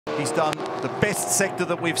He's done the best sector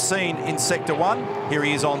that we've seen in Sector 1. Here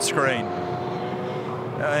he is on screen.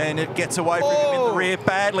 And it gets away from him in the rear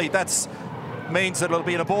badly. That means that it'll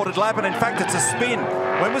be an aborted lap, and in fact it's a spin.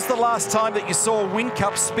 When was the last time that you saw a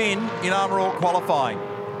Whincup spin in Armour All qualifying?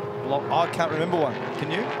 I can't remember one.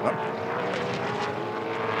 Can you? Nope.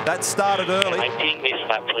 That started early. Maintaining this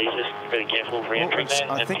lap, please. Just very careful re-entering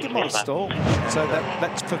there. I think it might have stalled. So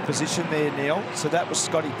that's for position there, Neil. So that was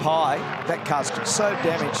Scotty Pye. That car's so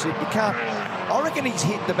damaged. You can't. I reckon he's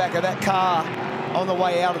hit the back of that car on the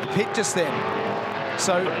way out of the pit just then.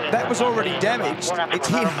 So that was already damaged. It's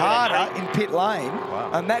hit harder in pit lane,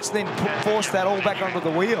 and that's then forced that all back onto the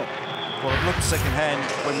wheel. Well, it looked second-hand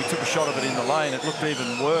when we took a shot of it in the lane. It looked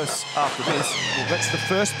even worse after this. Well, that's the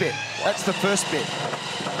first bit. That's the first bit.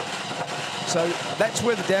 So that's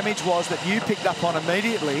where the damage was that you picked up on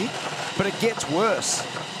immediately, but it gets worse.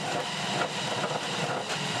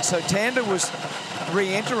 So Tander was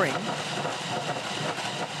re-entering.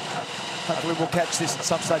 Hopefully we'll catch this at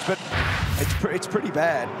some stage, but it's pretty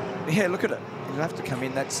bad. Yeah, look at it. It'll have to come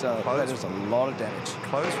in. That is a lot of damage.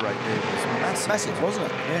 Close rate there was massive. Massive, wasn't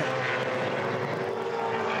it? Yeah.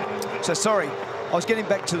 So sorry, I was getting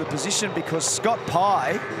back to the position because Scott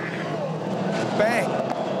Pye, bang,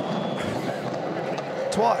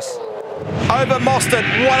 twice. Over Mostert,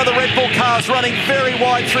 one of the Red Bull cars running very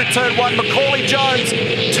wide through turn 1. Macaulay Jones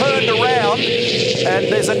turned around,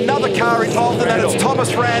 and there's another car involved in that. It's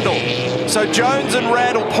Thomas Randall. So Jones and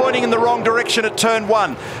Randall pointing in the wrong direction at turn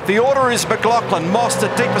 1. The order is McLaughlin,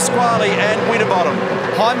 Mostert, Di Pasquale and Winterbottom.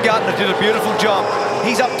 Heimgartner did a beautiful job.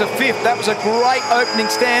 He's up to 5th. That was a great opening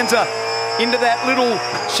stanza into that little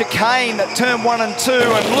chicane at turn 1 and 2.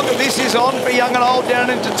 And look at this is on for young and old down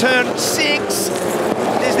into turn 6.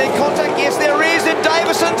 Is there contact? Yes, there is. And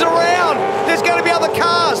Davison's around. There's going to be other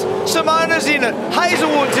cars. Simona's in it.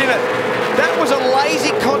 Hazelwood's in it. That was a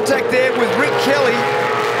lazy contact there with Rick Kelly.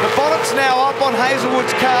 The bonnet's now up on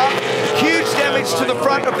Hazelwood's car. Huge damage to the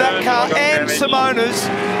front of that car and Simona's.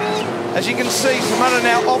 As you can see, Simona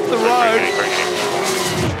now off the road.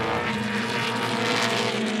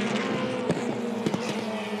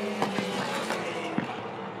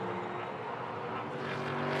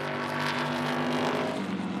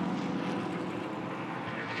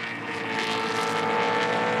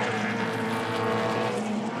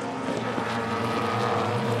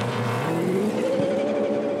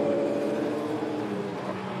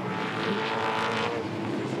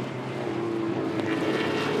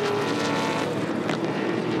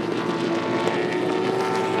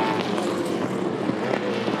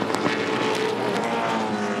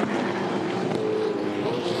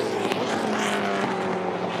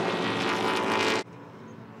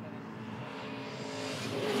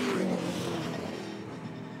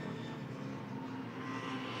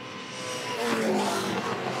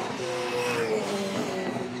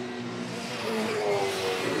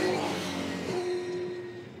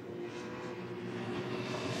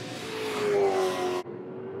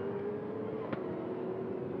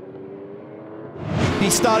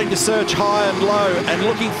 He's starting to search high and low and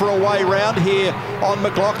looking for a way round here on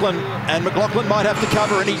McLaughlin. And McLaughlin might have to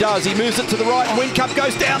cover, and he does. He moves it to the right, and Whincup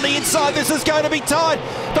goes down the inside. This is going to be tight.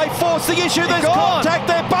 They force the issue. There's contact.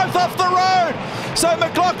 They're both off the road. So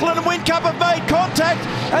McLaughlin and Whincup have made contact,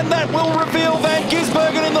 and that will reveal Van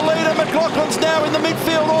Gisbergen in the leader. McLaughlin's now in the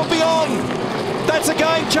midfield or beyond. That's a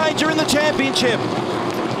game changer in the championship.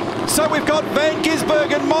 So we've got Van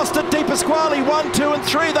Gisbergen, Mostert, Di Pasquale, 1, 2 and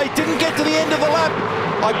 3. They didn't get to the end of the lap.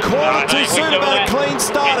 I called it too soon about a clean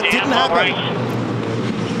start. It didn't happen.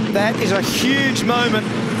 That is a huge moment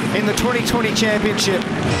in the 2020 championship.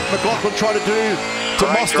 McLaughlin tried to do to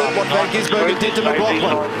Mostert what Van Gisbergen did to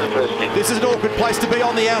McLaughlin. This is an awkward place to be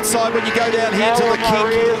on the outside when you go down here to the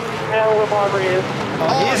kink.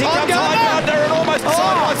 Oh, here comes Heimgartner and almost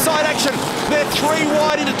side-by-side action. They're 3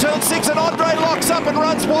 wide into turn 6, and Andre locks up and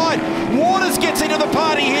runs wide. Waters gets into the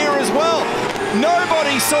party here as well.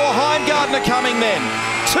 Nobody saw Heimgartner coming then.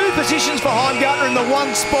 2 positions for Heimgartner in the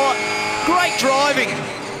 1 spot. Great driving.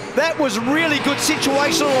 That was really good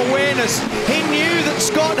situational awareness. He knew that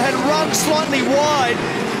Scott had run slightly wide.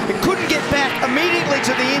 He couldn't get back immediately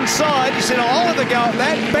to the inside. He said, oh, I'll have a go at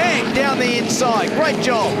that. Bang, down the inside. Great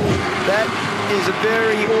job. That is a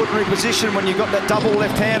very ordinary position when you've got that double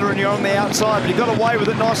left-hander and you're on the outside, but he got away with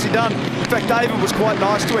it. Nicely done. In fact, David was quite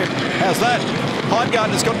nice to him. How's that?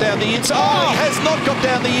 Heimgartner's got down the inside. Oh, he has not got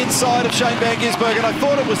down the inside of Shane Van Gisbergen. I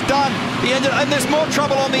thought it was done. He ended, and there's more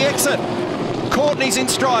trouble on the exit. Courtney's in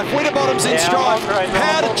strife, Winterbottom's in strife.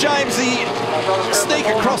 How did Jamesy sneak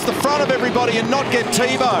across the front of everybody and not get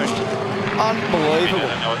T-boned? Unbelievable.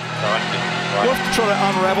 We'll have to try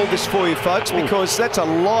to unravel this for you, folks, because that's a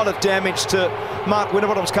lot of damage to Mark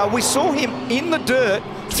Winterbottom's car. We saw him in the dirt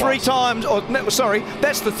 3 times, or no, sorry,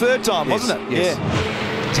 that's the 3rd time, wasn't it? Yes.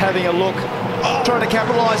 Yeah. It's having a look, trying to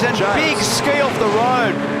capitalise, and James. big ski off the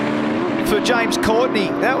road for James Courtney.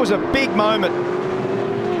 That was a big moment.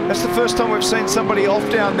 That's the first time we've seen somebody off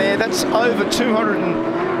down there. That's over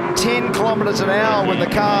 210 kilometres an hour when the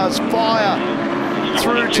cars fire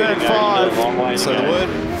through turn 5. So the word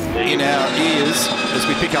in our ears as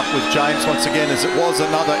we pick up with James once again is it was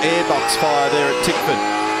another airbox fire there at Tickford.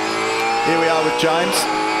 Here we are with James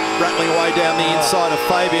rattling away down the inside of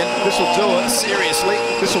Fabian. This will do it. Seriously,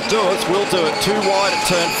 this will do it. Will do it. Too wide at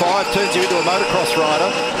turn 5. Turns you into a motocross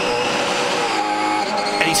rider.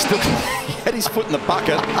 And he's still he had his foot in the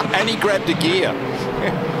bucket and he grabbed a gear.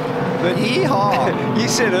 But you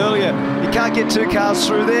said earlier, you can't get 2 cars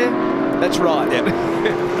through there. That's right. Yep.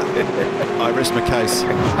 I rest my case.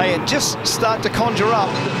 Hey, and just start to conjure up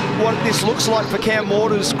what this looks like for Cam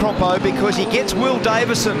Waters, Crompo, because he gets Will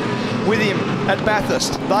Davison with him at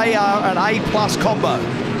Bathurst. They are an A+ combo.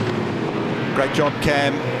 Great job,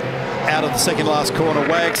 Cam. Out of the second last corner,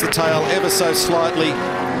 wags the tail ever so slightly.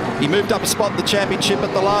 He moved up a spot in the championship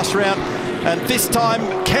at the last round, and this time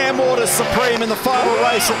Cam Waters supreme in the final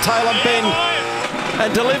race at Tailem Bend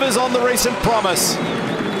and delivers on the recent promise.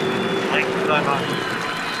 Thank you so much.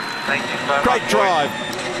 Thank you so much. Great drive.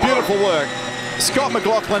 Beautiful work. Scott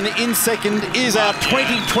McLaughlin in second is our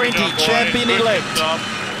 2020 champion-elect.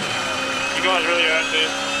 You guys really earned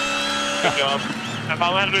this. Good job. If I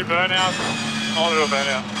want to do burnouts, I want to do a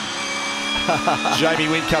burnout. Jamie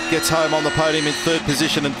Whincup gets home on the podium in 3rd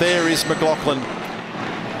position, and there is McLaughlin.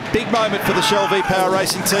 Big moment for the Shell V-Power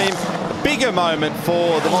Racing team. Bigger moment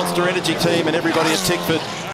for the Monster Energy team and everybody at Tickford.